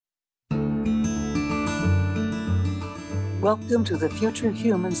Welcome to the Future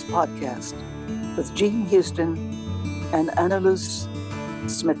Humans podcast with Jean Houston and Annalise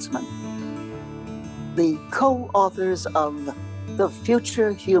Smitsman, the co-authors of the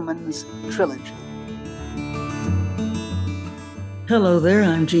Future Humans trilogy. Hello there,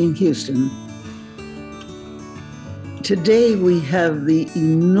 I'm Jean Houston. Today we have the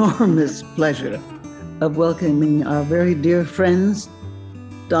enormous pleasure of welcoming our very dear friends,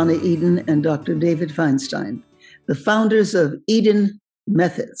 Donna Eden and Dr. David Feinstein, the founders of Eden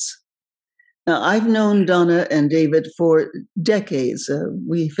Methods. Now, I've known Donna and David for decades.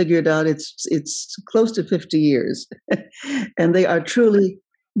 We figured out it's close to 50 years. And they are truly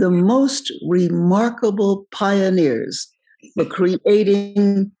the most remarkable pioneers for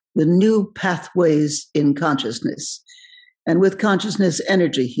creating the new pathways in consciousness. And with consciousness,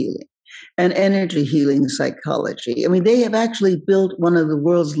 energy healing and energy healing psychology. I mean, they have actually built one of the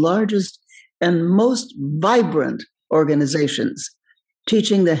world's largest and most vibrant organizations,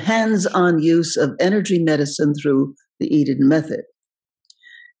 teaching the hands-on use of energy medicine through the Eden Method.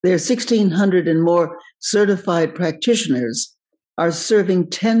 Their 1,600 and more certified practitioners are serving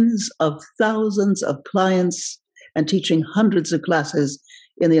tens of thousands of clients and teaching hundreds of classes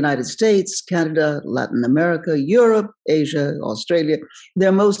in the United States, Canada, Latin America, Europe, Asia, Australia.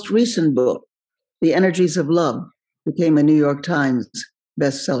 Their most recent book, The Energies of Love, became a New York Times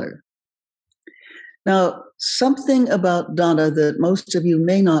bestseller. Now, something about Donna that most of you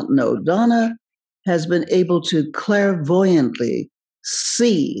may not know. Donna has been able to clairvoyantly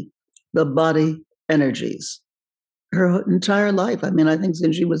see the body energies her entire life. I mean, I think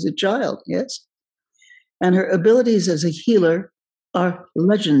since she was a child, yes. And her abilities as a healer are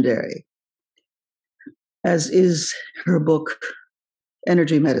legendary, as is her book,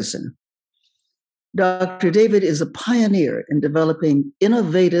 Energy Medicine. Dr. David is a pioneer in developing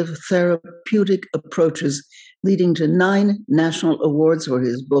innovative therapeutic approaches, leading to 9 national awards for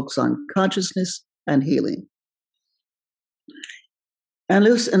his books on consciousness and healing.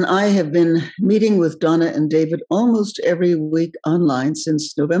 Annalise and I have been meeting with Donna and David almost every week online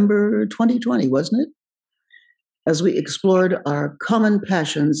since November 2020, wasn't it? As we explored our common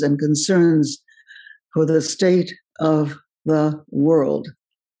passions and concerns for the state of the world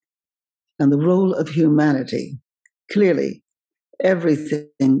and the role of humanity. Clearly, everything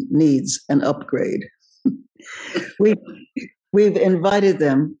needs an upgrade. We've invited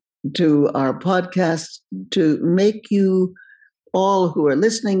them to our podcast to make you all who are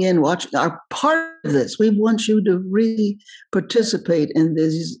listening in, watching, are part of this. We want you to really participate in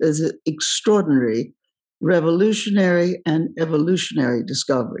these extraordinary, revolutionary, and evolutionary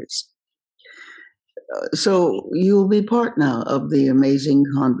discoveries. So you will be part now of the amazing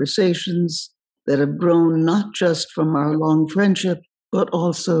conversations that have grown not just from our long friendship, but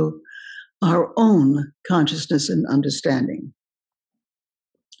also our own consciousness and understanding.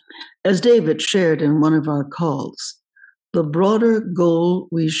 As David shared in one of our calls, the broader goal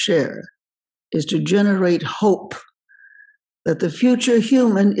we share is to generate hope that the future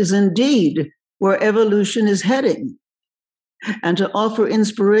human is indeed where evolution is heading, and to offer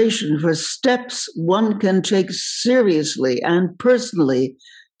inspiration for steps one can take seriously and personally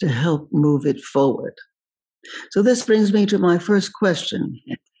to help move it forward. So this brings me to my first question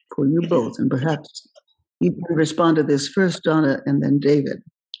for you both, and perhaps you can respond to this first, Donna, and then David.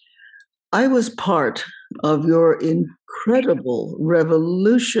 I was part of your incredible,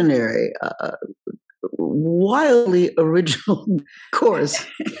 revolutionary, wildly original course,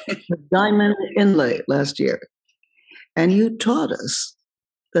 the Diamond Inlay, last year. And you taught us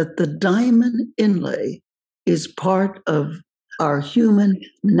that the diamond inlay is part of our human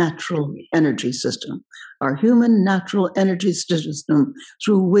natural energy system, our human natural energy system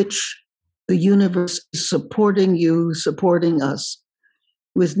through which the universe is supporting you, supporting us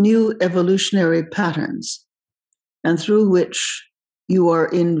with new evolutionary patterns, and through which you are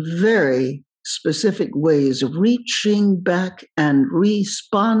in very specific ways reaching back and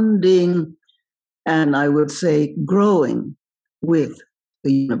responding, and I would say growing with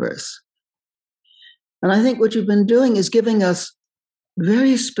the universe. And I think what you've been doing is giving us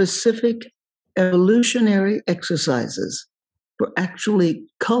very specific evolutionary exercises for actually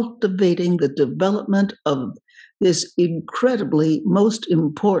cultivating the development of this incredibly most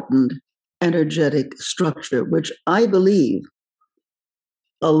important energetic structure, which I believe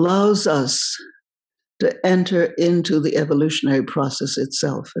allows us to enter into the evolutionary process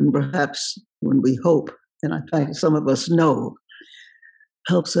itself. And perhaps when we hope, and I think some of us know,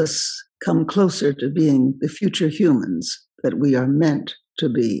 helps us come closer to being the future humans that we are meant to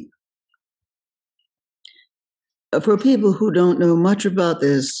be. For people who don't know much about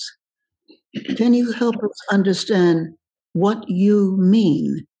this, can you help us understand what you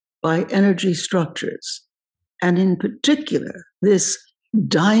mean by energy structures, and in particular, this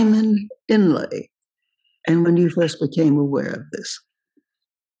diamond inlay, and when you first became aware of this.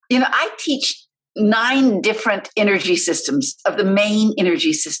 I teach 9 different energy systems of the main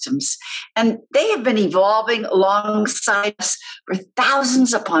energy systems, and they have been evolving alongside us for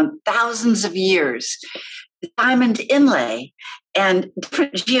thousands upon thousands of years. The diamond inlay and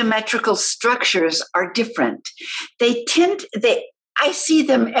different geometrical structures are different. I see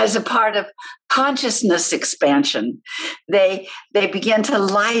them as a part of consciousness expansion. They begin to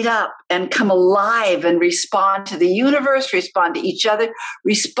light up and come alive and respond to the universe, respond to each other,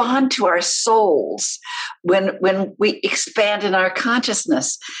 respond to our souls when we expand in our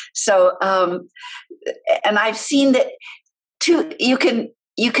consciousness. So, and I've seen that too. You can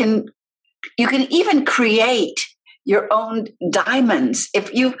even create your own diamonds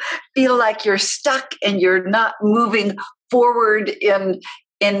if you feel like you're stuck and you're not moving forward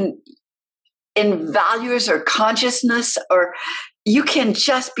in values or consciousness, or you can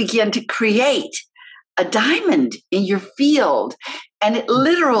just begin to create a diamond in your field, and it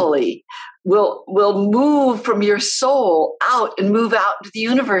literally will move from your soul out and move out to the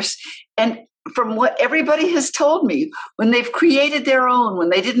universe. And from what everybody has told me, when they've created their own, when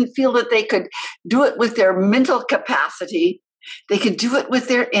they didn't feel that they could do it with their mental capacity, they could do it with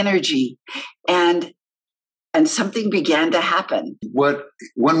their energy, and something began to happen.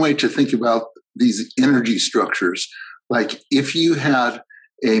 One way to think about these energy structures, like if you had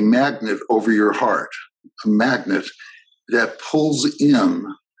a magnet over your heart, a magnet that pulls in,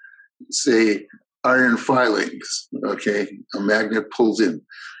 say, iron filings, okay, a magnet pulls in.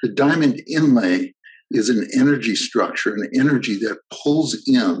 The diamond inlay is an energy structure, an energy that pulls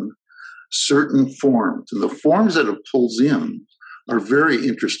in certain forms. And the forms that it pulls in are very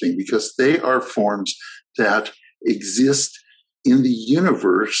interesting because they are forms that exist in the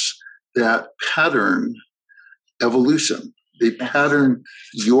universe that pattern evolution. They pattern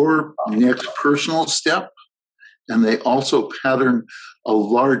your next personal step, and they also pattern a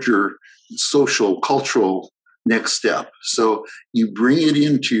larger social, cultural next step. So you bring it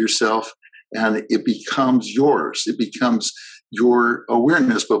into yourself and it becomes yours. It becomes your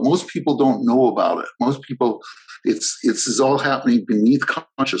awareness, but most people don't know about it. Most people, it's all happening beneath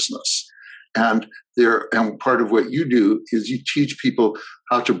consciousness. And part of what you do is you teach people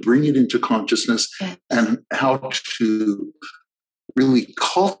how to bring it into consciousness and how to really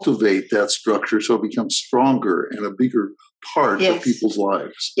cultivate that structure so it becomes stronger and a bigger part of people's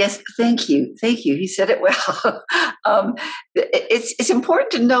lives. Yes, thank you. Thank you. He said it well. It's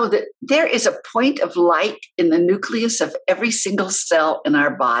important to know that there is a point of light in the nucleus of every single cell in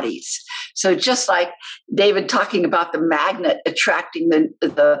our bodies. So just like David talking about the magnet attracting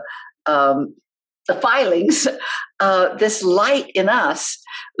the filings, this light in us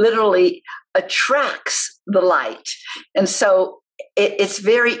literally attracts the light. And so it's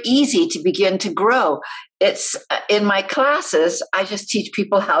very easy to begin to grow. It's in my classes, I just teach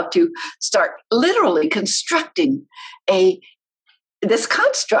people how to start literally constructing this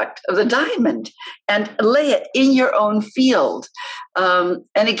construct of the diamond and lay it in your own field. And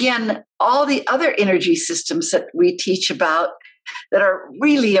again, all the other energy systems that we teach about that are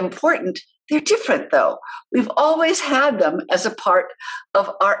really important, they're different though. We've always had them as a part of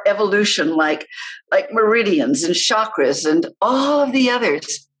our evolution, like meridians and chakras and all of the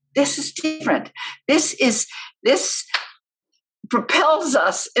others. This is different. This propels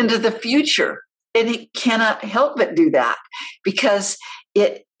us into the future, and it cannot help but do that because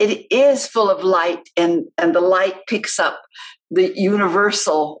it is full of light, and the light picks up the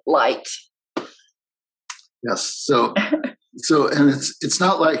universal light. Yes. So and it's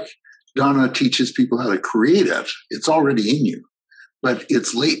not like Donna teaches people how to create it. It's already in you, but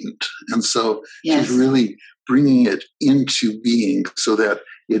it's latent. And so she's really bringing it into being so that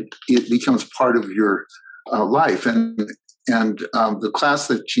it becomes part of your life. And the class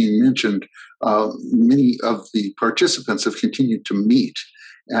that Jean mentioned, many of the participants have continued to meet,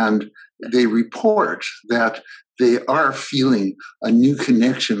 and they report that they are feeling a new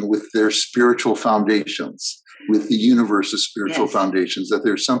connection with their spiritual foundations, with the universe's spiritual foundations, that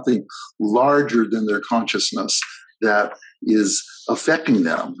there's something larger than their consciousness that is affecting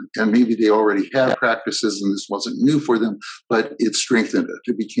them. And maybe they already had practices and this wasn't new for them, but it strengthened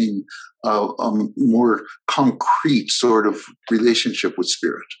it. It became a more concrete sort of relationship with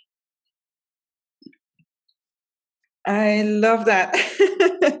spirit. I love that.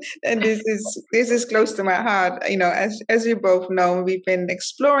 And this is close to my heart. As you both know, we've been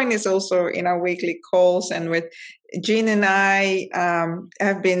exploring this also in our weekly calls, and with Jean and I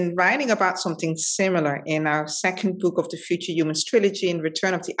have been writing about something similar in our second book of the Future Humans trilogy, in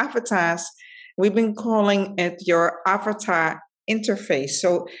Return of the Avatars. We've been calling it your avatar interface.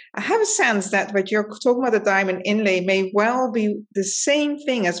 So I have a sense that what you're talking about, the diamond inlay, may well be the same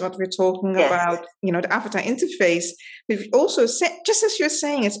thing as what we're talking about, the avatar interface. We've also said, just as you're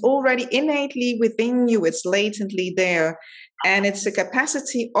saying, it's already innately within you, it's latently there. And it's the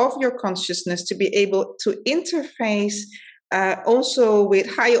capacity of your consciousness to be able to interface also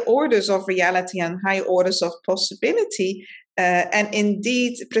with higher orders of reality and higher orders of possibility. And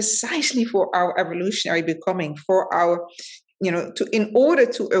indeed, precisely for our evolutionary becoming, for our in order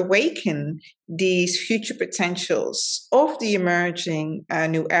to awaken these future potentials of the emerging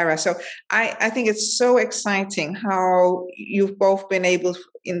new era. So I think it's so exciting how you've both been able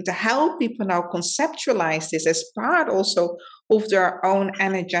to help people now conceptualize this as part also of their own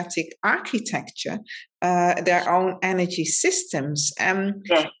energetic architecture, their own energy systems. Thank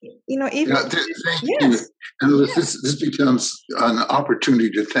you. And this becomes an opportunity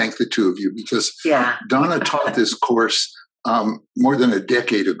to thank the two of you, because Donna taught this course more than a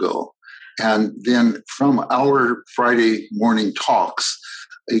decade ago. And then from our Friday morning talks,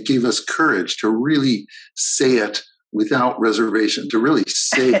 it gave us courage to really say it without reservation, to really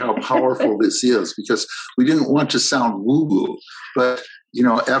say how powerful this is, because we didn't want to sound woo-woo. But,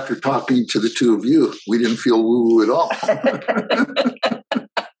 after talking to the two of you, we didn't feel woo-woo at all.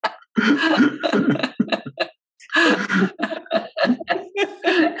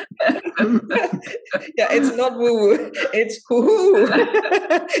 Yeah, it's not woo-woo, it's woo.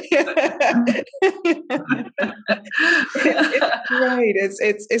 It's great.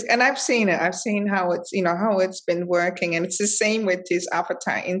 It's and I've seen it. I've seen how it's been working, and it's the same with this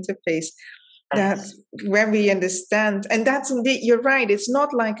avatar interface. That when we understand, and that's indeed, you're right. It's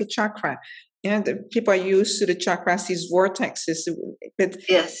not like a chakra. The people are used to the chakras, these vortexes, but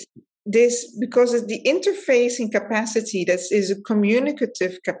this, because of the interfacing capacity, that is a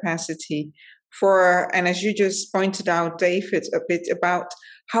communicative capacity for, and as you just pointed out, David, a bit about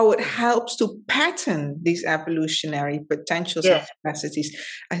how it helps to pattern these evolutionary potentials and capacities.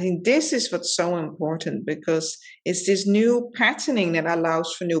 I think this is what's so important, because it's this new patterning that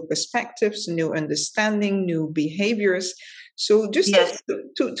allows for new perspectives, new understanding, new behaviors. So just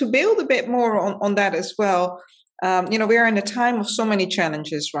to build a bit more on that as well, we're in a time of so many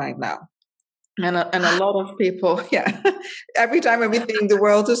challenges right now. And a lot of people, every time we think the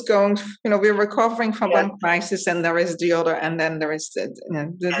world is going, we're recovering from one crisis, and there is the other, and then there is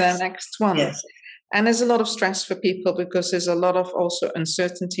the next one. And there's a lot of stress for people, because there's a lot of also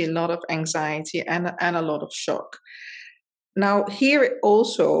uncertainty, a lot of anxiety, and a lot of shock. Now, here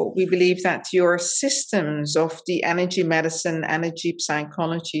also, we believe that your systems of the energy medicine, energy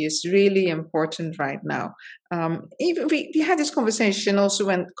psychology is really important right now. Even we had this conversation also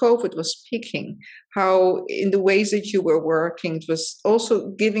when COVID was peaking, how in the ways that you were working, it was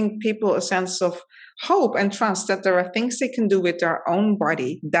also giving people a sense of hope and trust that there are things they can do with their own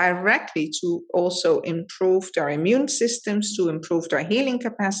body directly to also improve their immune systems, to improve their healing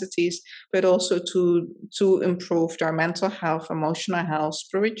capacities, but also to improve their mental health, emotional health,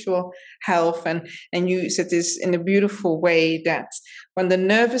 spiritual health. And you said this in a beautiful way, that when the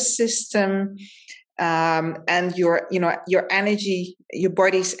nervous system and your energy, your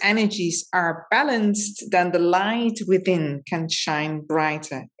body's energies are balanced, then the light within can shine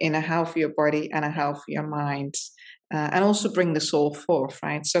brighter in a healthier body and a healthier mind, and also bring the soul forth,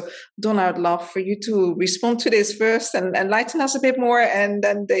 right? So, Donna, I'd love for you to respond to this first and enlighten us a bit more, and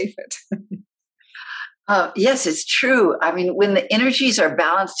then David. Yes, it's true. I mean, when the energies are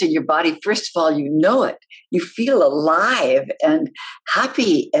balanced in your body, first of all, you know it. You feel alive and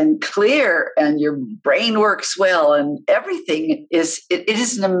happy and clear, and your brain works well, and everything is. It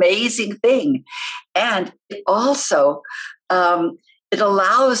is an amazing thing, and it also it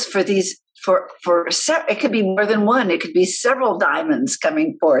allows for these. It could be more than one. It could be several diamonds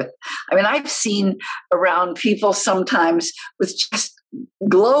coming forth. I mean, I've seen around people sometimes with just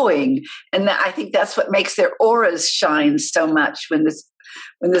glowing, and I think that's what makes their auras shine so much when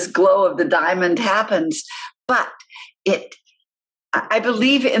this glow of the diamond happens. But I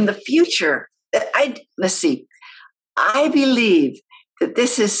believe in the future. I believe that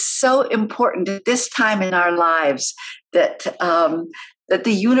this is so important at this time in our lives, that that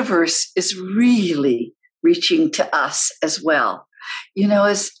the universe is really reaching to us as well.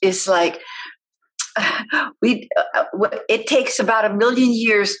 It's like it takes about 1 million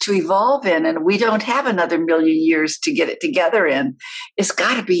years to evolve in, and we don't have another 1 million years to get it together in. It's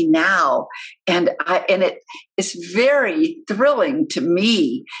got to be now, and it is very thrilling to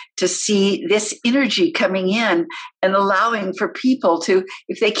me to see this energy coming in and allowing for people to,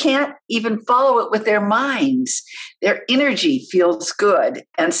 if they can't even follow it with their minds, their energy feels good,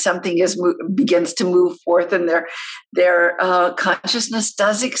 and something begins to move forth, and their consciousness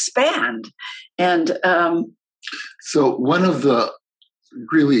does expand. And so one of the,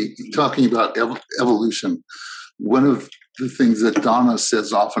 really talking about evolution, one of the things that Donna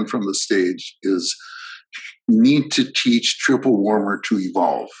says often from the stage is need to teach triple warmer to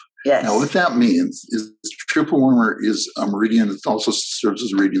evolve. Yes. Now, what that means is triple warmer is a meridian. It also serves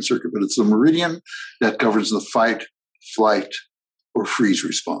as a radiant circuit, but it's a meridian that governs the fight, flight, or freeze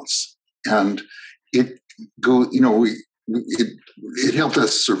response. And it helped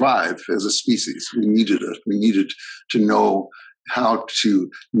us survive as a species. We needed it. We needed to know how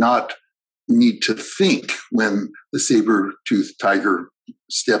to not need to think when the saber-toothed tiger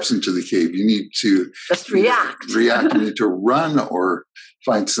steps into the cave. You need to just react. You need to run or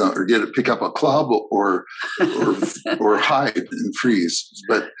find some, or pick up a club, or hide and freeze.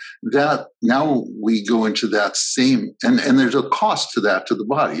 But that, now we go into that same, and there's a cost to that, to the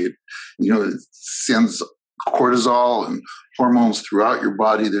body. It sends cortisol and hormones throughout your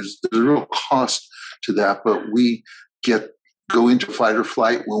body. There's a real cost to that, but we go into fight or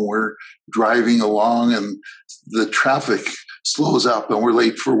flight when we're driving along and the traffic slows up and we're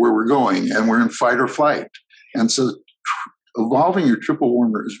late for where we're going, and we're in fight or flight. And so evolving your triple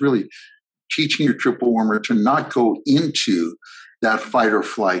warmer is really teaching your triple warmer to not go into that fight or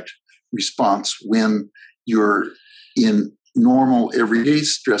flight response when you're in normal everyday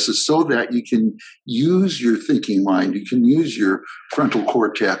stresses, so that you can use your thinking mind, you can use your frontal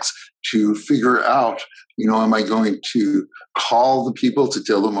cortex to figure out, am I going to call the people to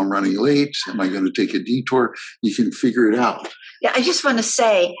tell them I'm running late? Am I going to take a detour? You can figure it out. Yeah, I just want to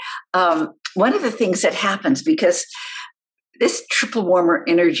say one of the things that happens, because this triple warmer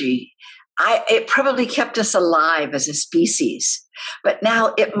energy, it probably kept us alive as a species, but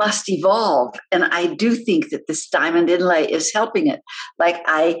now it must evolve. And I do think that this diamond inlay is helping it. Like,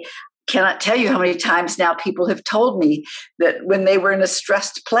 I cannot tell you how many times now people have told me that when they were in a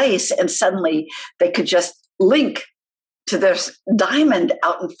stressed place and suddenly they could just link to their diamond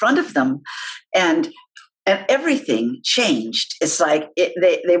out in front of them, and everything changed. It's like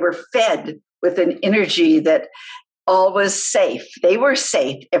they were fed with an energy that all was safe. They were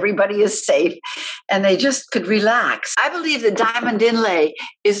safe. Everybody is safe. And they just could relax. I believe the diamond inlay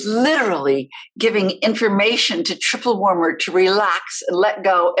is literally giving information to triple warmer to relax and let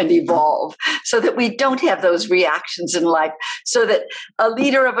go and evolve, so that we don't have those reactions in life, so that a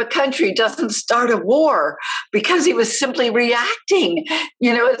leader of a country doesn't start a war because he was simply reacting.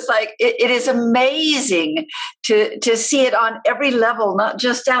 It's like, it is amazing to see it on every level, not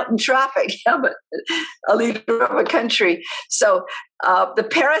just out in traffic, but a leader of a country. So the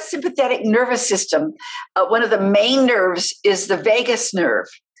parasympathetic nervous system, one of the main nerves is the vagus nerve,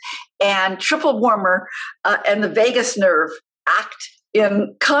 and triple warmer and the vagus nerve act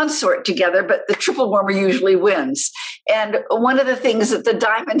in consort together, but the triple warmer usually wins. And one of the things that the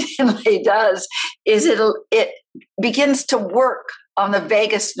diamond inlay does is it begins to work on the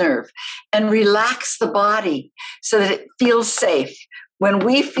vagus nerve and relax the body so that it feels safe. When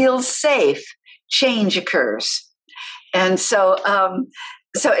we feel safe, change occurs. And so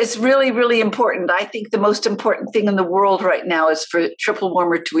it's really, really important. I think the most important thing in the world right now is for triple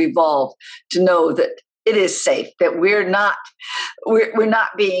warmer to evolve, to know that it is safe, that we're not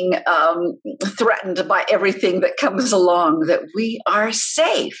being threatened by everything that comes along, that we are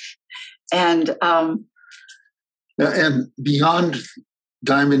safe. And beyond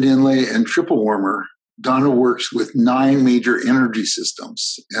diamond inlay and triple warmer, Donna works with 9 major energy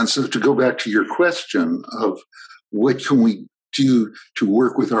systems. And so to go back to your question of what can we do to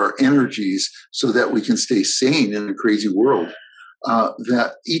work with our energies so that we can stay sane in a crazy world,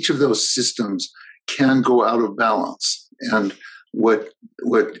 that each of those systems can go out of balance. And what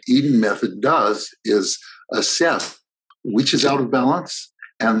Eden Method does is assess which is out of balance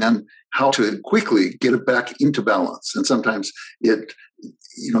and then how to quickly get it back into balance. And sometimes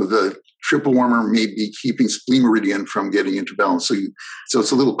the triple warmer may be keeping spleen meridian from getting into balance. So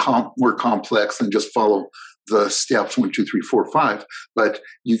it's a little more complex than just follow the steps 1, 2, 3, 4, 5. But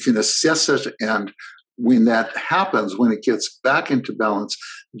you can assess it, and when that happens, when it gets back into balance,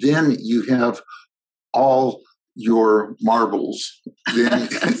 then you have all your marbles.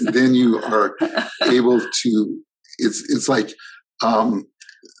 Then you are able to. It's like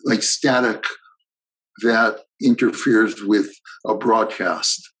static that interferes with a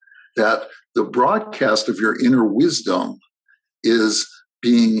broadcast, that the broadcast of your inner wisdom is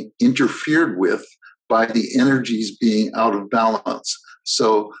being interfered with by the energies being out of balance.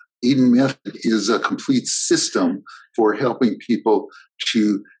 So Eden Method is a complete system for helping people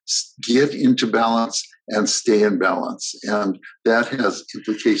to get into balance and stay in balance. And that has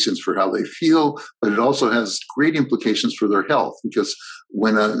implications for how they feel, but it also has great implications for their health, because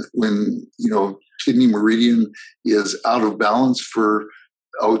when kidney meridian is out of balance for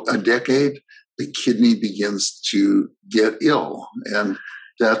a decade, the kidney begins to get ill. And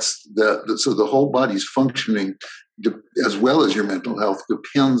so the whole body's functioning, as well as your mental health,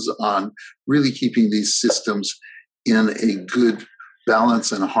 depends on really keeping these systems in a good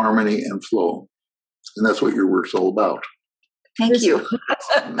balance and harmony and flow. And that's what your work's all about. Thank you.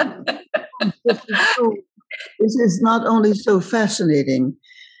 This is not only so fascinating,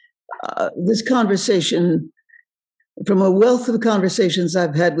 this conversation, from a wealth of conversations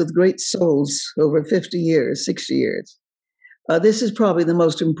I've had with great souls over 50 years, 60 years, this is probably the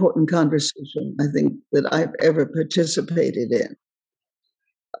most important conversation, I think, that I've ever participated in.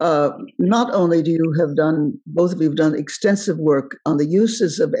 Not only do you have done, both of you have done extensive work on the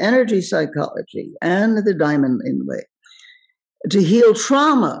uses of energy psychology and the diamond inlay to heal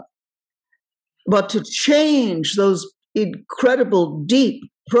trauma, but to change those incredible deep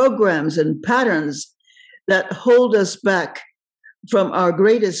programs and patterns that hold us back from our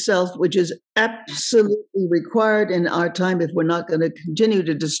greatest self, which is absolutely required in our time if we're not going to continue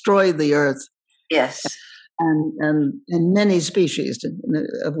to destroy the earth. Yes. And many species,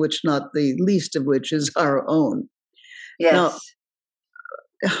 of which not the least of which is our own. Yes.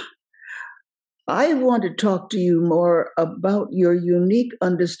 Now, I want to talk to you more about your unique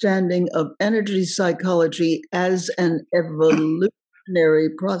understanding of energy psychology as an evolutionary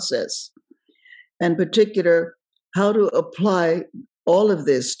process, in particular, how to apply all of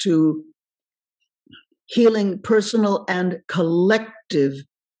this to healing personal and collective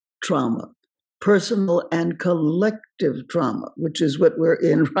trauma. Personal and collective trauma, which is what we're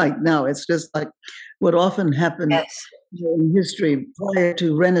in right now. It's just like what often happened in history prior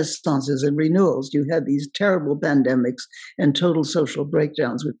to renaissances and renewals. You had these terrible pandemics and total social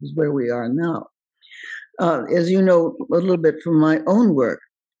breakdowns, which is where we are now. As you know, a little bit from my own work,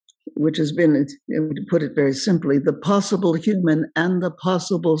 which has been, to put it very simply, the possible human and the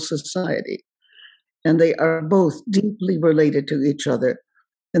possible society. And they are both deeply related to each other.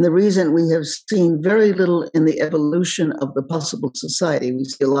 And the reason we have seen very little in the evolution of the possible society, we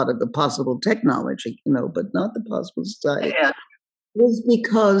see a lot of the possible technology, but not the possible society, is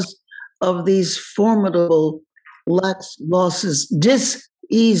because of these formidable losses,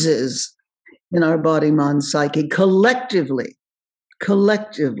 dis-eases in our body, mind, psyche, collectively.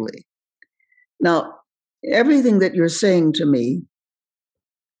 Now, everything that you're saying to me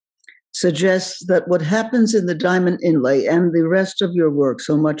suggests that what happens in the diamond inlay and the rest of your work,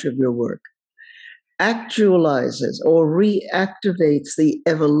 so much of your work, actualizes or reactivates the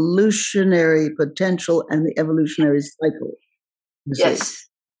evolutionary potential and the evolutionary cycle. Yes.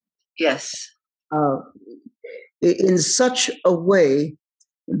 In such a way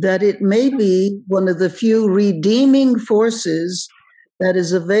that it may be one of the few redeeming forces that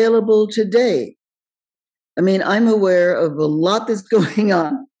is available today. I mean, I'm aware of a lot that's going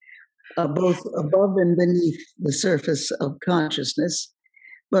on, both above and beneath the surface of consciousness.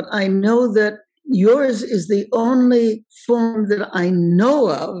 But I know that yours is the only form that I know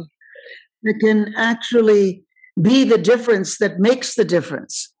of that can actually be the difference that makes the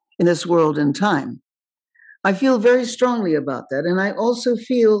difference in this world and time. I feel very strongly about that. And I also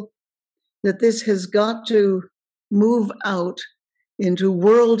feel that this has got to move out into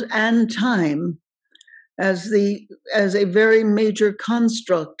world and time as a very major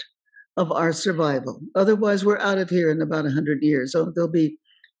construct of our survival. Otherwise, we're out of here in about 100 years. So there'll be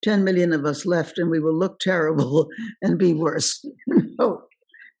 10 million of us left, and we will look terrible and be worse.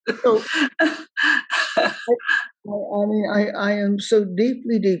 I am so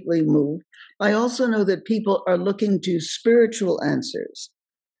deeply, deeply moved. I also know that people are looking to spiritual answers,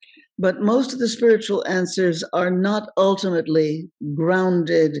 but most of the spiritual answers are not ultimately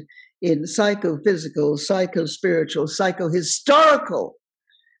grounded in psychophysical, psychospiritual, psychohistorical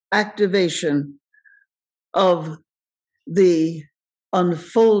activation of the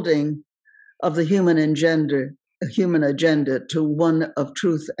unfolding of the human agenda to one of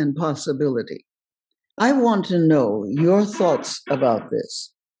truth and possibility. I want to know your thoughts about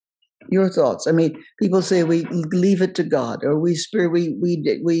this. Your thoughts. I mean, people say we leave it to God, or we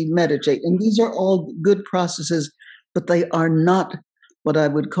meditate, and these are all good processes, but they are not what I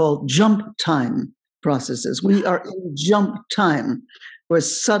would call jump time processes. We are in jump time, where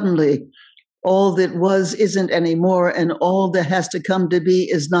suddenly all that was isn't anymore, and all that has to come to be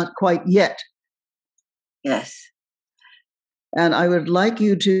is not quite yet. Yes. And I would like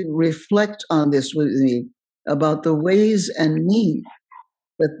you to reflect on this with me about the ways and means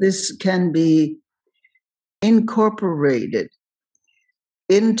that this can be incorporated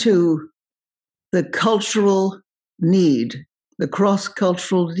into the cultural need, the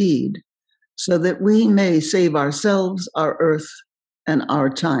cross-cultural need, so that we may save ourselves, our earth, and our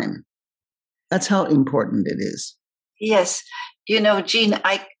time. That's how important it is. Yes. Jean,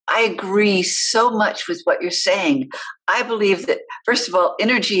 I agree so much with what you're saying. I believe that, first of all,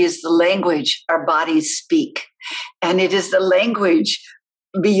 energy is the language our bodies speak, and it is the language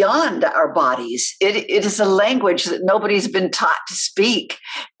beyond our bodies. It is a language that nobody's been taught to speak,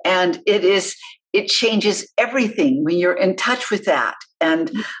 and it changes everything when you're in touch with that.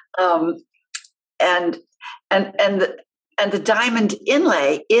 And the diamond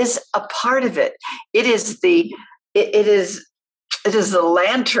inlay is a part of it. It is the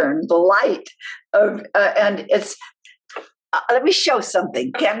lantern, the light of, and it's. Let me show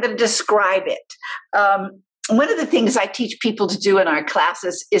something. Okay, I'm going to describe it. One of the things I teach people to do in our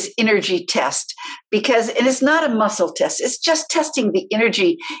classes is energy test, because it is not a muscle test. It's just testing the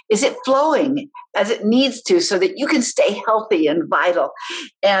energy. Is it flowing as it needs to, so that you can stay healthy and vital?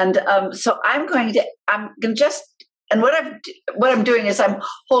 And so and what I'm doing is I'm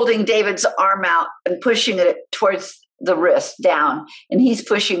holding David's arm out and pushing it towards the wrist down, and he's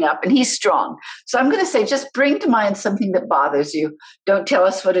pushing up, and he's strong. So I'm going to say, just bring to mind something that bothers you. Don't tell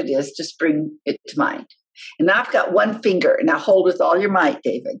us what it is. Just bring it to mind. And now I've got one finger. Now hold with all your might,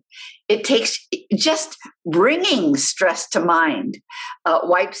 David. It takes just bringing stress to mind,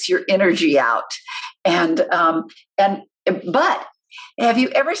 wipes your energy out. But have you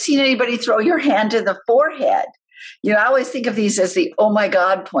ever seen anybody throw your hand to the forehead? I always think of these as the oh my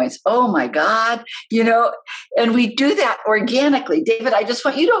God points. Oh my God, and we do that organically. David, I just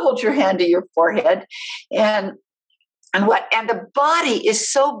want you to hold your hand to your forehead, and the body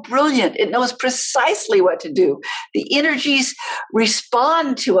is so brilliant. It knows precisely what to do. The energies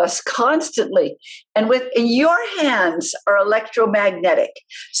respond to us constantly. And your hands are electromagnetic.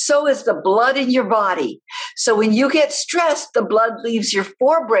 So is the blood in your body. So when you get stressed, the blood leaves your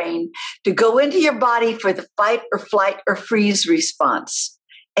forebrain to go into your body for the fight or flight or freeze response.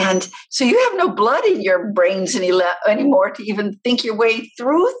 And so you have no blood in your brains anymore to even think your way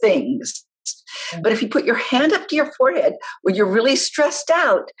through things. But if you put your hand up to your forehead when you're really stressed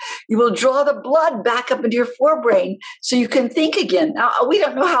out, you will draw the blood back up into your forebrain so you can think again. Now, we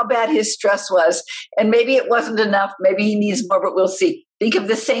don't know how bad his stress was, and maybe it wasn't enough. Maybe he needs more, but we'll see. Think of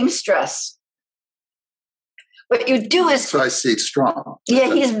the same stress. What you do is... So I see strong.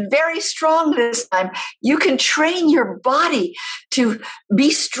 Yeah, he's very strong this time. You can train your body to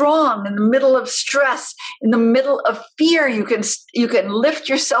be strong in the middle of stress, in the middle of fear. You can lift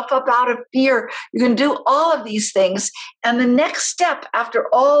yourself up out of fear. You can do all of these things. And the next step, after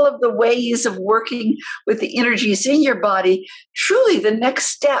all of the ways of working with the energies in your body, truly the next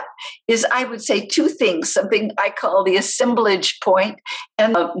step is, I would say, two things, something I call the assemblage point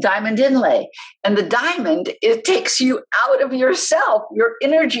and the diamond inlay. And the diamond, it takes you out of yourself. Your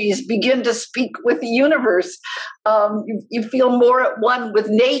energies begin to speak with the universe. You feel more at one with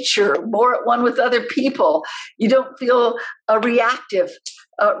nature, more at one with other people. You don't feel a reactive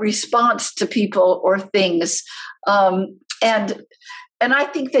response to people or things. And I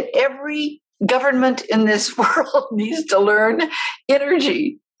think that every government in this world needs to learn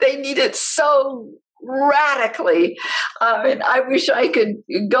energy. They need it so radically. And I wish I could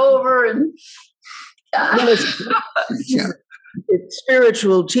go over and... It's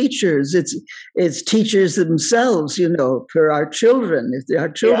spiritual teachers. It's teachers themselves, for our children. If our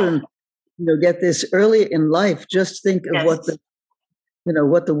children, get this early in life, just think of what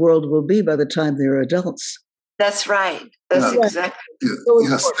the world will be by the time they're adults. That's right. That's exactly.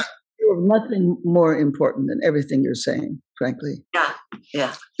 Yes. Nothing more important than everything you're saying, frankly.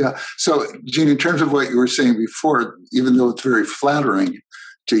 Yeah. So, Jean, in terms of what you were saying before, even though it's very flattering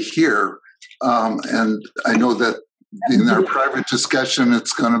to hear, and I know that in our private discussion,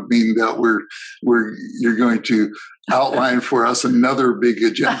 it's going to mean that you're going to outline for us another big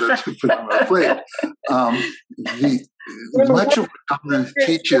agenda to put on our plate. Much of what Donna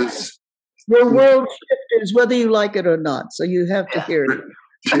teaches, your world shifters, whether you like it or not. So you have to hear it.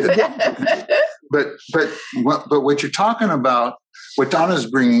 But what you're talking about, what Donna's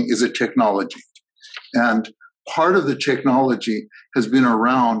bringing is a technology, and part of the technology has been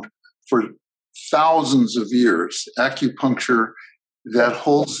around for thousands of years. Acupuncture that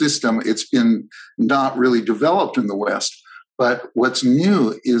whole system, it's been not really developed in the West. But what's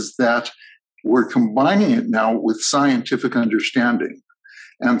new is that we're combining it now with scientific understanding.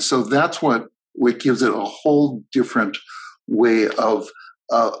 And so that's what gives it a whole different way of,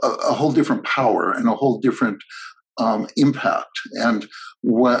 a whole different power and a whole different impact. And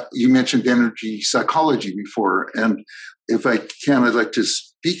what you mentioned energy psychology before. And if I can, I'd like to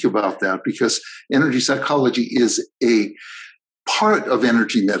speak about that, because energy psychology is a part of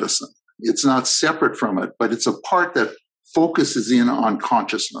energy medicine. It's not separate from it, but it's a part that focuses in on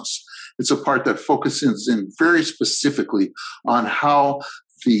consciousness. It's a part that focuses in very specifically on how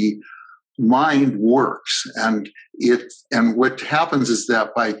the mind works. And what happens is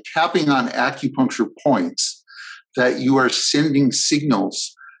that by tapping on acupuncture points, that you are sending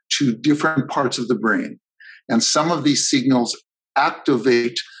signals to different parts of the brain. And some of these signals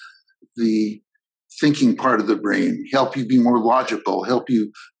activate the thinking part of the brain, help you be more logical, help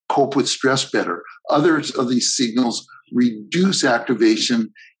you cope with stress better. Others of these signals reduce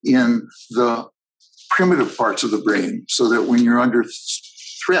activation in the primitive parts of the brain, so that when you're under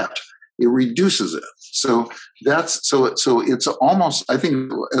threat, it reduces it. So it's almost, I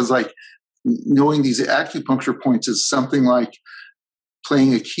think, as like knowing these acupuncture points is something like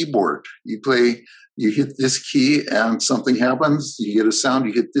playing a keyboard. You hit this key and something happens, you get a sound,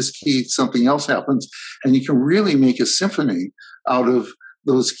 you hit this key, something else happens, and you can really make a symphony out of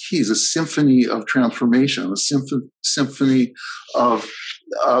those keys, a symphony of transformation, a symphony of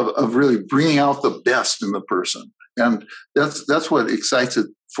really bringing out the best in the person. And that's what excites it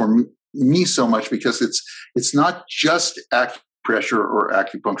for me so much, because it's not just acupressure or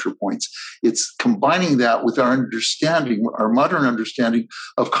acupuncture points. It's combining that with our understanding, our modern understanding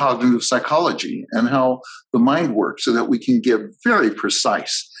of cognitive psychology and how the mind works, so that we can get very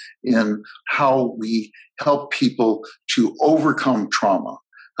precise in how we help people to overcome trauma,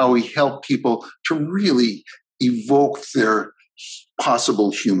 how we help people to really evoke their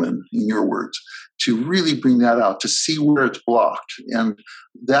possible human, in your words, to really bring that out, to see where it's blocked. And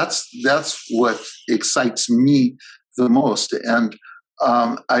that's what excites me the most. And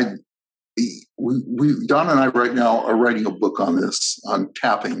Donna and I right now are writing a book on this, on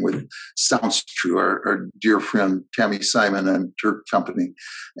tapping with Sounds True, our dear friend Tammy Simon and her company.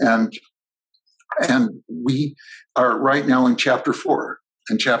 And we are right now in chapter 4.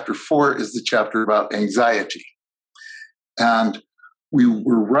 And chapter 4 is the chapter about anxiety. And we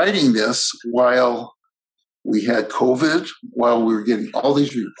were writing this while we had COVID, while we were getting all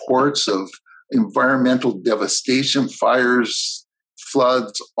these reports of environmental devastation, fires,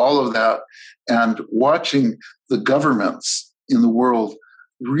 floods, all of that, and watching the governments in the world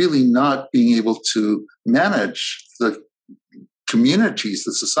really not being able to manage the communities,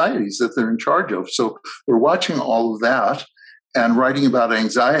 the societies that they're in charge of. So we're watching all of that and writing about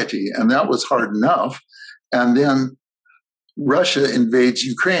anxiety, and that was hard enough. And then Russia invades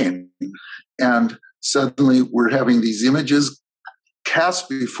Ukraine, and suddenly we're having these images cast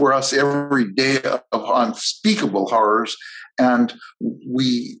before us every day of unspeakable horrors, and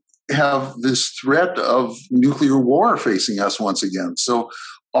we have this threat of nuclear war facing us once again. So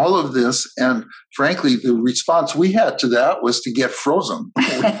all of this, and frankly, the response we had to that was to get frozen.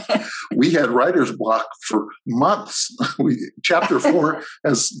 We had writer's block for months. Chapter 4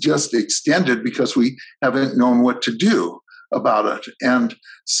 has just extended because we haven't known what to do about it. And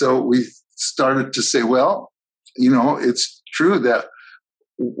so we started to say, well, it's true that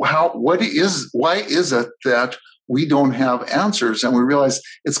why is it that we don't have answers? And we realized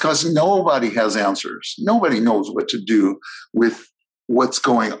it's because nobody has answers. Nobody knows what to do with what's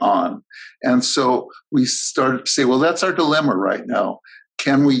going on. And so we started to say, well, that's our dilemma right now.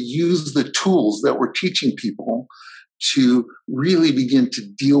 Can we use the tools that we're teaching people to really begin to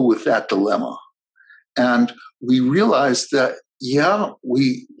deal with that dilemma? And we realized that,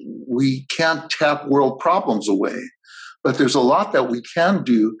 we can't tap world problems away, but there's a lot that we can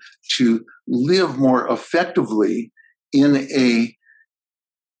do to live more effectively in a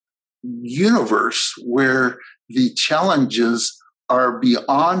universe where the challenges are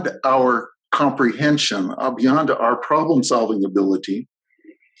beyond our comprehension, beyond our problem-solving ability.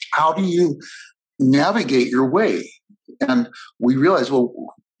 How do you navigate your way? And we realize, well,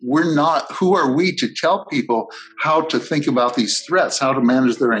 who are we to tell people how to think about these threats, how to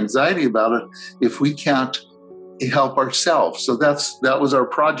manage their anxiety about it, if we can't help ourselves? So that was our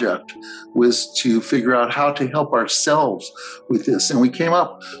project, was to figure out how to help ourselves with this. And we came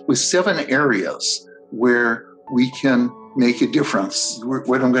up with 7 areas where we can make a difference.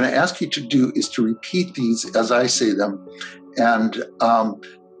 What I'm going to ask you to do is to repeat these as I say them. And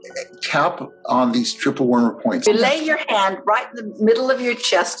tap on these triple wormer points. You lay your hand right in the middle of your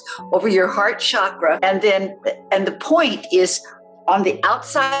chest over your heart chakra, and the point is on the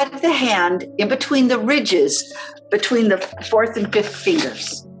outside of the hand, in between the ridges, between the fourth and fifth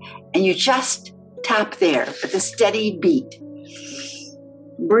fingers. And you just tap there with a steady beat.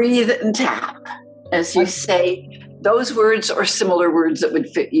 Breathe and tap as you say those words or similar words that would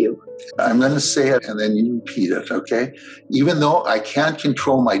fit you. I'm going to say it and then you repeat it, okay? Even though I can't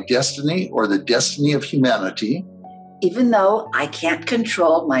control my destiny or the destiny of humanity. Even though I can't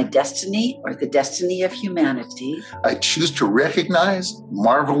control my destiny or the destiny of humanity, I choose to recognize,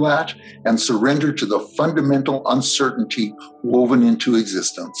 marvel at, and surrender to the fundamental uncertainty woven into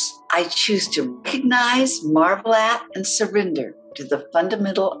existence. I choose to recognize, marvel at, and surrender to the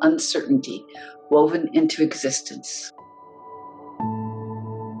fundamental uncertainty woven into existence.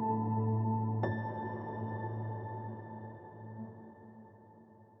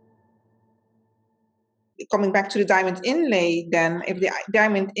 Coming back to the diamond inlay, then, if the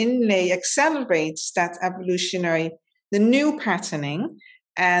diamond inlay accelerates that evolutionary, the new patterning,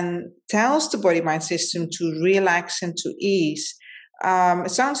 and tells the body-mind system to relax and to ease,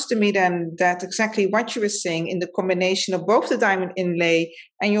 it sounds to me then that exactly what you were saying in the combination of both the diamond inlay,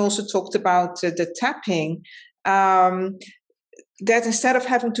 and you also talked about the tapping, that instead of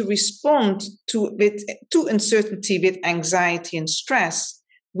having to respond to uncertainty with anxiety and stress,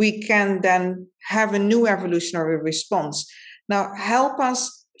 we can then have a new evolutionary response. Now, help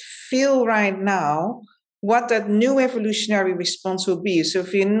us feel right now what that new evolutionary response will be. So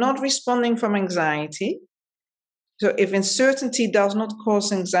if you're not responding from anxiety, so if uncertainty does not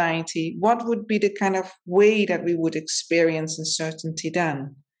cause anxiety, what would be the kind of way that we would experience uncertainty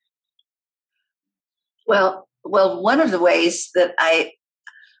then? Well, one of the ways that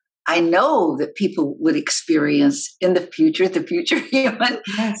I know that people would experience in the future human,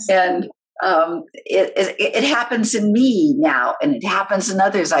 Yes. And it happens in me now, and it happens in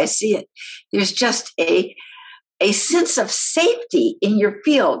others. I see it. There's just a sense of safety in your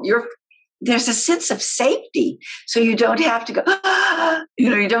field. There's a sense of safety, so you don't have to go.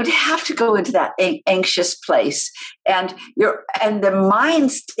 You don't have to go into that anxious place, and the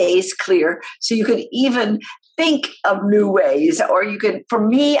mind stays clear, so you can even think of new ways, or you can. For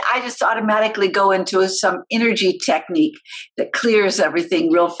me, I just automatically go into some energy technique that clears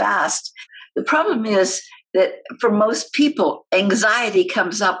everything real fast. The problem is that for most people, anxiety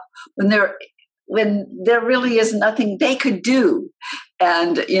comes up when there really is nothing they could do,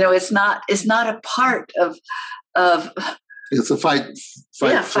 and it's not a part of. It's a fight,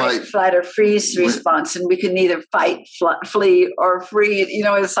 flight or freeze response, and we can either fight, flee, or free.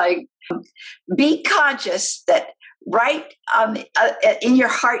 It's like, be conscious that right on in your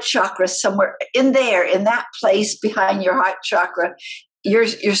heart chakra, somewhere in that place behind your heart chakra, your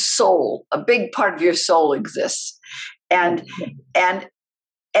soul, a big part of your soul exists, and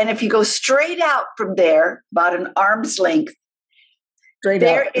if you go straight out from there, about an arm's length,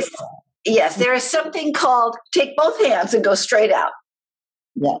 there is something called, take both hands and go straight out.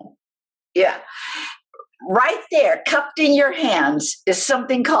 Yeah. Right there, cupped in your hands, is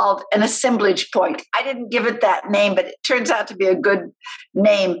something called an assemblage point. I didn't give it that name, but it turns out to be a good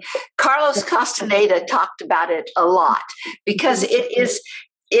name. Carlos Castaneda talked about it a lot because it is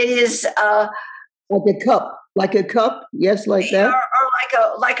like a cup, yes, like that,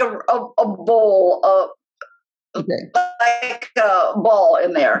 or like a bowl, like a ball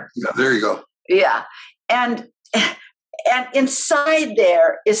in there. Yeah, there you go. Yeah, and inside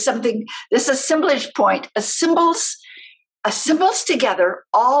there is something. This assemblage point assembles together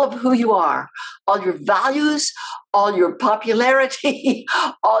all of who you are, all your values, all your popularity,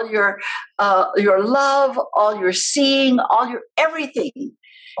 all your love, all your seeing, all your everything.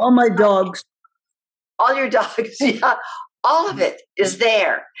 all my dogs. All your dogs, yeah. All of it is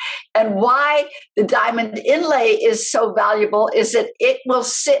there. And why the diamond inlay is so valuable is that it will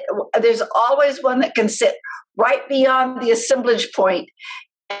sit, there's always one that can sit right beyond the assemblage point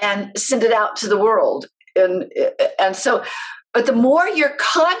and send it out to the world. And so, but the more you're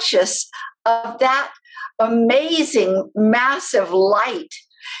conscious of that amazing, massive light,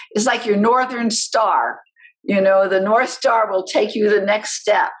 is like your northern star. The North Star will take you the next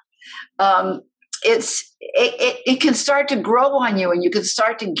step. It can start to grow on you, and you can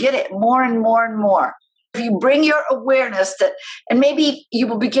start to get it more and more and more. If you bring your awareness and maybe you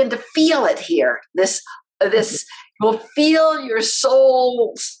will begin to feel it here. This you will feel your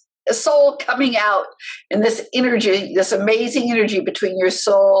soul coming out in this energy, this amazing energy between your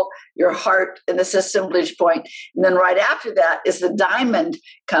soul, your heart, and this assemblage point. And then right after that is the diamond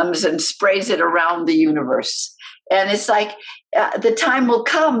comes and sprays it around the universe. And it's like the time will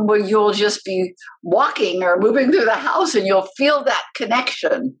come where you'll just be walking or moving through the house and you'll feel that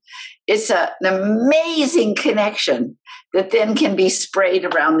connection. It's an amazing connection that then can be sprayed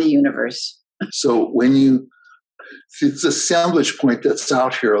around the universe. So it's assemblage point that's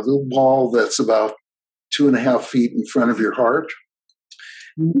out here, a little ball that's about 2.5 feet in front of your heart.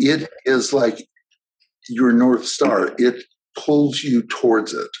 It is like your North Star. It pulls you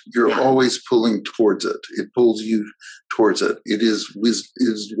towards it. You're always pulling towards it. It pulls you towards it. It is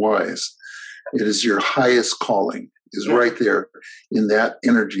wise. It is your highest calling, is right there in that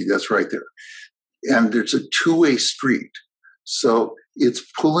energy that's right there. And there's a two-way street. So it's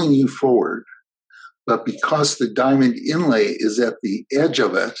pulling you forward. But because the diamond inlay is at the edge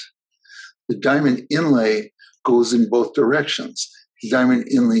of it, the diamond inlay goes in both directions. The diamond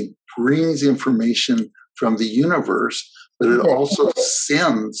inlay brings information from the universe, but it also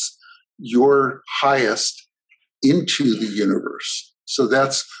sends your highest into the universe. So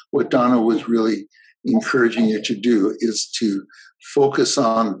that's what Donna was really encouraging you to do, is to focus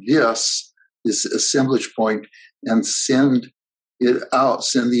on this assemblage point and send it out,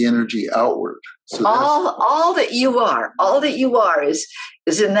 send the energy outward. So all that you are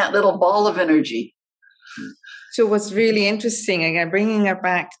is in that little ball of energy. So what's really interesting, again, bringing it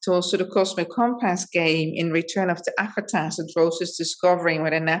back to also the Cosmic Compass game in Return of the Avatars that Rose is discovering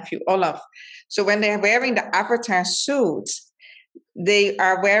with her nephew Olaf. So when they're wearing the avatar suits, they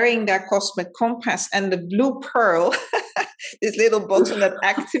are wearing their Cosmic Compass, and the blue pearl, this little button that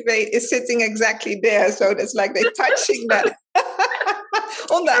activates, is sitting exactly there. So it's like they're touching that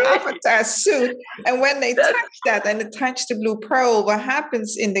on the avatar suit. And when they touch that and they touch the blue pearl, what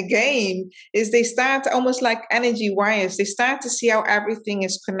happens in the game is they start almost like energy wires. They start to see how everything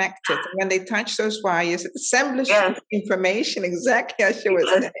is connected. And when they touch those wires, it assembles information exactly as you were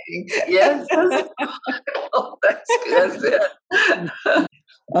saying. Yes. Oh, that's it.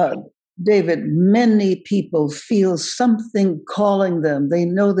 David, many people feel something calling them. They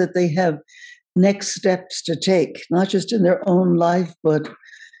know that they have next steps to take, not just in their own life, but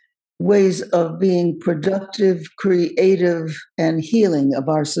ways of being productive, creative, and healing of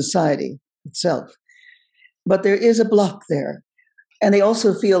our society itself. But there is a block there. And they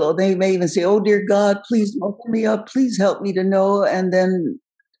also feel, or they may even say, oh, dear God, please open me up. Please help me to know. And then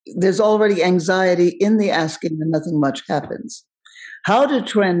there's already anxiety in the asking and nothing much happens. How to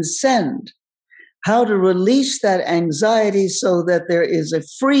transcend, how to release that anxiety so that there is a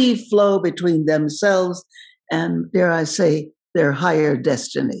free flow between themselves and, dare I say, their higher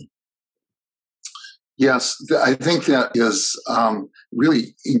destiny. Yes, I think that is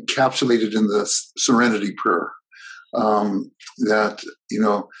really encapsulated in the serenity prayer. That,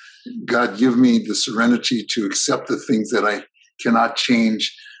 God, give me the serenity to accept the things that I cannot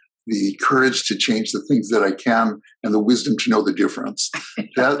change, the courage to change the things that I can, and the wisdom to know the difference.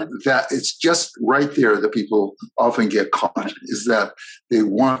 That it's just right there that people often get caught, is that they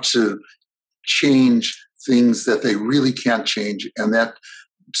want to change things that they really can't change, and that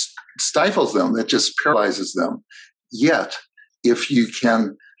stifles them, that just paralyzes them. Yet, if you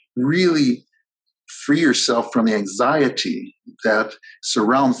can really free yourself from the anxiety that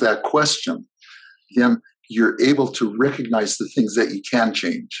surrounds that question, then you're able to recognize the things that you can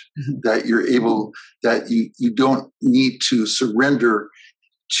change, that you're able, that you don't need to surrender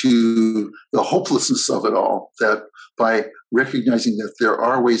to the hopelessness of it all, that by recognizing that there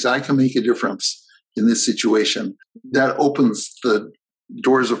are ways I can make a difference in this situation, that opens the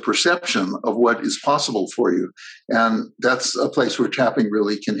doors of perception of what is possible for you. And that's a place where tapping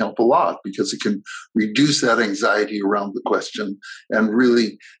really can help a lot, because it can reduce that anxiety around the question and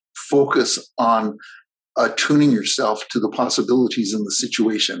really focus on attuning yourself to the possibilities in the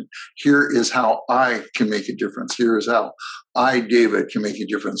situation. Here is how I can make a difference. Here is how I, David, can make a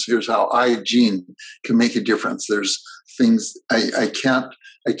difference. Here's how I, Jean, can make a difference. There's things I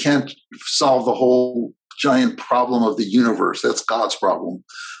can't solve the whole giant problem of the universe. That's God's problem.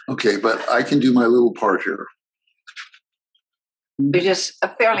 Okay, but I can do my little part here. You're just a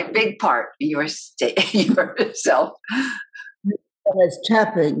fairly big part in yourself. As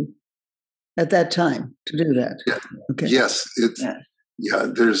tapping at that time to do that. Yeah. Okay. Yes.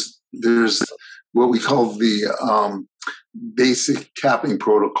 There's what we call the basic tapping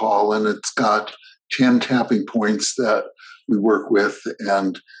protocol, and it's got 10 tapping points that we work with,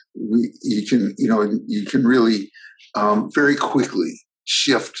 and you can really very quickly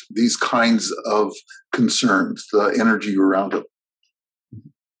shift these kinds of concerns, the energy around it.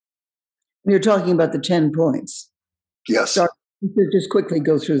 You're talking about the 10 points. Yes. Sorry, just quickly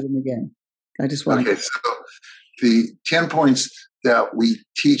go through them again. I just want to. Okay, so the 10 points that we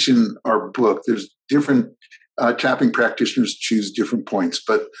teach in our book, there's different tapping practitioners choose different points,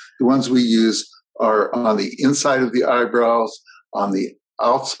 but the ones we use are on the inside of the eyebrows, on the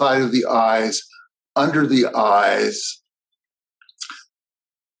outside of the eyes, under the eyes.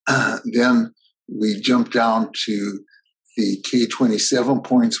 Then we jump down to the K27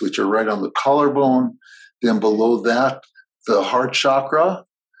 points, which are right on the collarbone. Then below that, the heart chakra.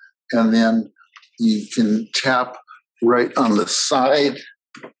 And then you can tap right on the side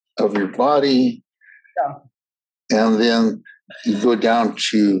of your body. Yeah. And then you go down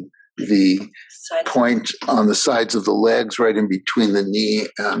to the point on the sides of the legs, right in between the knee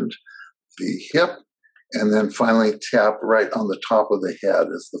and the hip. And then finally tap right on the top of the head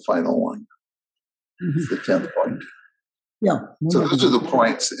as the final one. It's the 10th point. Yeah. So those are the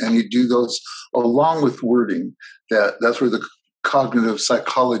points, and you do those along with wording. That's where the cognitive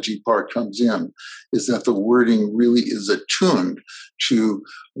psychology part comes in, is that the wording really is attuned to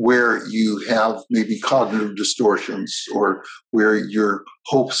where you have maybe cognitive distortions or where your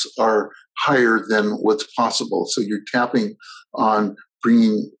hopes are higher than what's possible. So you're tapping on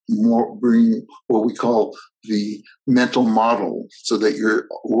bringing what we call the mental model, so that your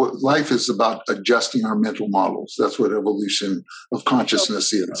life is about adjusting our mental models. That's what evolution of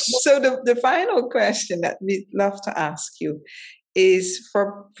consciousness is. So the final question that we'd love to ask you is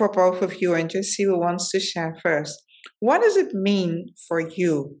for both of you, and just see who wants to share first. What does it mean for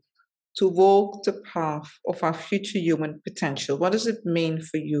you to walk the path of our future human potential? What does it mean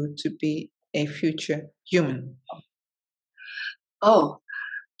for you to be a future human? Oh,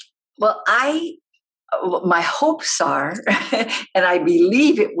 well, my hopes are, and I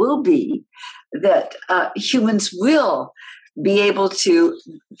believe it will be, that humans will be able to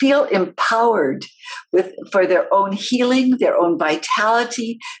feel empowered for their own healing, their own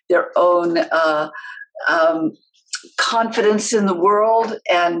vitality, their own confidence in the world,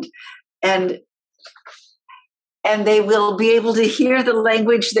 and they will be able to hear the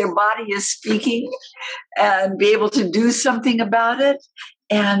language their body is speaking and be able to do something about it,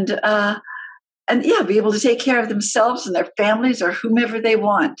 and be able to take care of themselves and their families or whomever they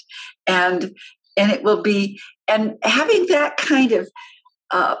want. And it will be, and having that kind of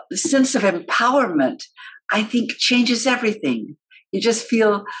sense of empowerment, I think, changes everything. You just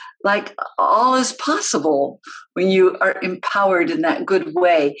feel like all is possible when you are empowered in that good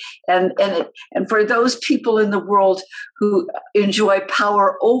way. And for those people in the world who enjoy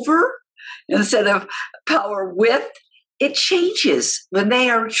power over instead of power with, it changes. When they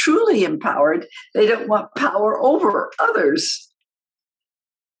are truly empowered, they don't want power over others.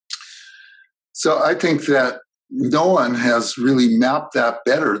 So I think that no one has really mapped that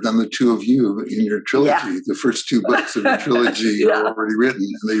better than the two of you in your trilogy. Yeah. The first two books of the trilogy are already written,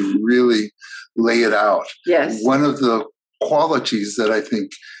 and they really lay it out. Yes. One of the qualities that I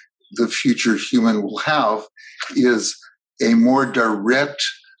think the future human will have is a more direct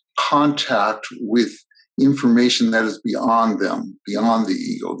contact with information that is beyond them, beyond the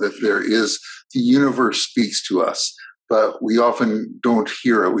ego, that the universe speaks to us, but we often don't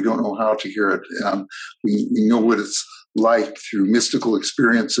hear it. We don't know how to hear it. We know what it's like through mystical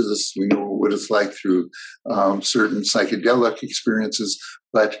experiences. We know what it's like through certain psychedelic experiences,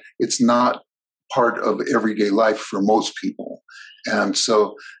 but it's not part of everyday life for most people. And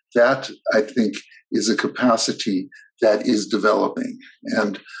so that, I think, is a capacity that is developing.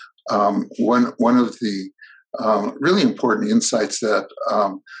 And one of the really important insights that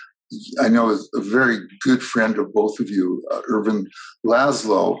I know is a very good friend of both of you, Irvin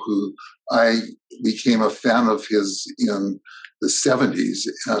Laszlo, who I became a fan of his in the 70s.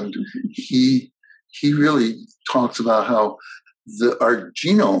 And he really talks about how our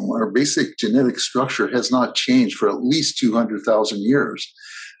genome, our basic genetic structure, has not changed for at least 200,000 years.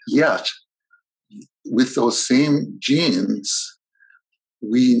 Yet, with those same genes,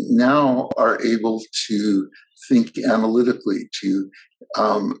 we now are able to think analytically, to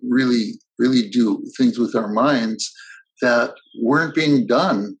really do things with our minds that weren't being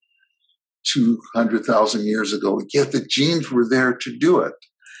done 200,000 years ago. Yet the genes were there to do it.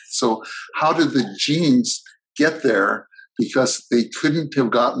 So how did the genes get there? Because they couldn't have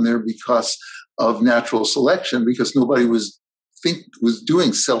gotten there because of natural selection, because nobody was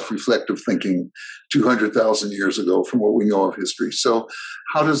doing self-reflective thinking 200,000 years ago from what we know of history. So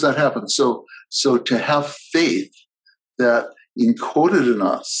how does that happen? So to have faith that encoded in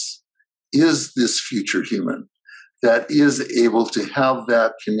us is this future human that is able to have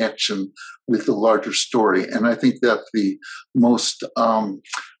that connection with the larger story. And I think that the most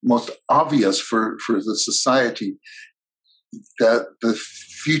obvious for the society, that the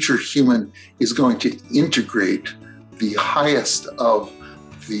future human is going to integrate the highest of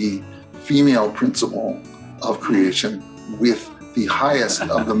the female principle of creation with the highest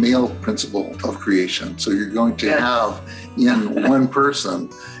of the male principle of creation. So you're going to have in one person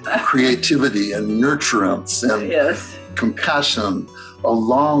creativity and nurturance and compassion,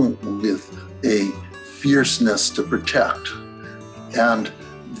 along with a fierceness to protect. And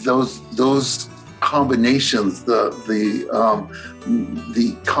those combinations, the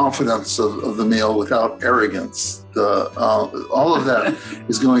confidence of the male without arrogance, all of that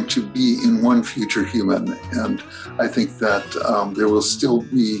is going to be in one future human. And I think that there will still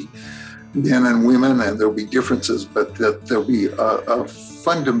be men and women, and there'll be differences, but that there'll be a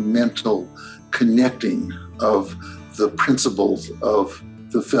fundamental connecting of the principles of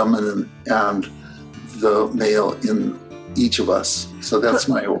the feminine and the male in each of us. So that's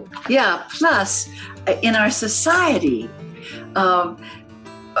my hope. Yeah. Plus, in our society,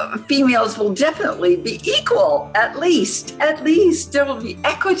 females will definitely be equal. At least there will be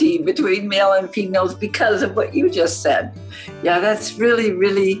equity between male and females because of what you just said. Yeah, that's really,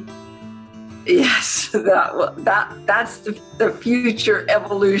 really, yes. That's the future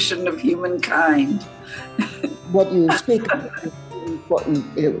evolution of humankind. What you speak of is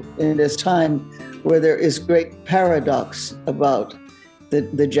important in this time where there is great paradox about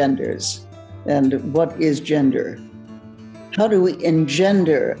the genders. And what is gender? How do we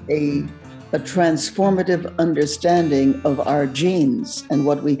engender a transformative understanding of our genes and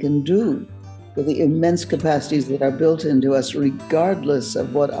what we can do with the immense capacities that are built into us, regardless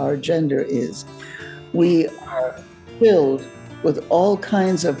of what our gender is? We are filled with all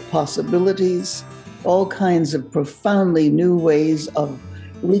kinds of possibilities, all kinds of profoundly new ways of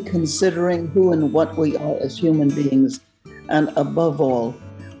reconsidering who and what we are as human beings. And above all,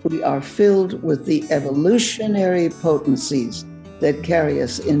 we are filled with the evolutionary potencies that carry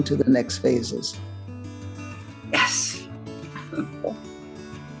us into the next phases. Yes.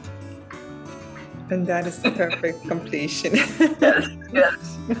 And that is the perfect completion.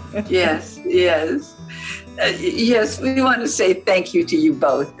 Yes. Yes, we want to say thank you to you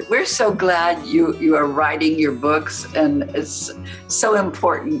both. We're so glad you are writing your books, and it's so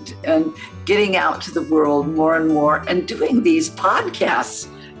important, and getting out to the world more and more, and doing these podcasts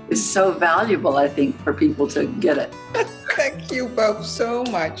is so valuable, I think, for people to get it. Thank you both so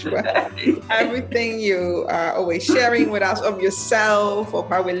much for everything you are always sharing with us of yourself, of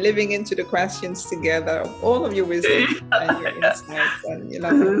how we're living into the questions together, of all of your wisdom and your insights. And